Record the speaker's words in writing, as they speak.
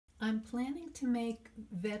I'm planning to make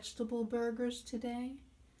vegetable burgers today.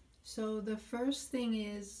 So the first thing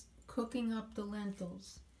is cooking up the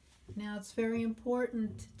lentils. Now it's very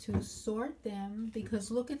important to sort them because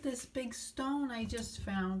look at this big stone I just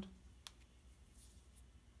found.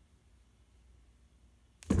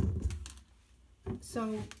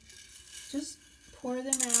 So just pour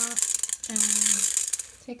them out and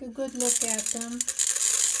take a good look at them.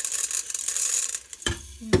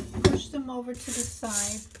 Push them over to the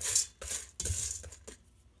side.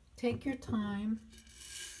 Take your time.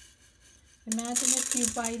 Imagine if you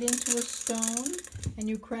bite into a stone and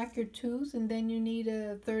you crack your tooth and then you need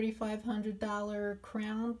a $3,500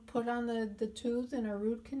 crown put on the tooth and a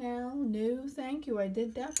root canal. No, thank you. I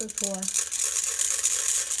did that before.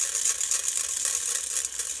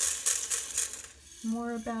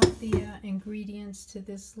 More about the ingredients to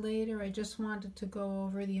this later. I just wanted to go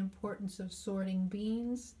over the importance of sorting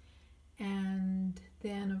beans and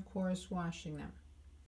then, of course, washing them.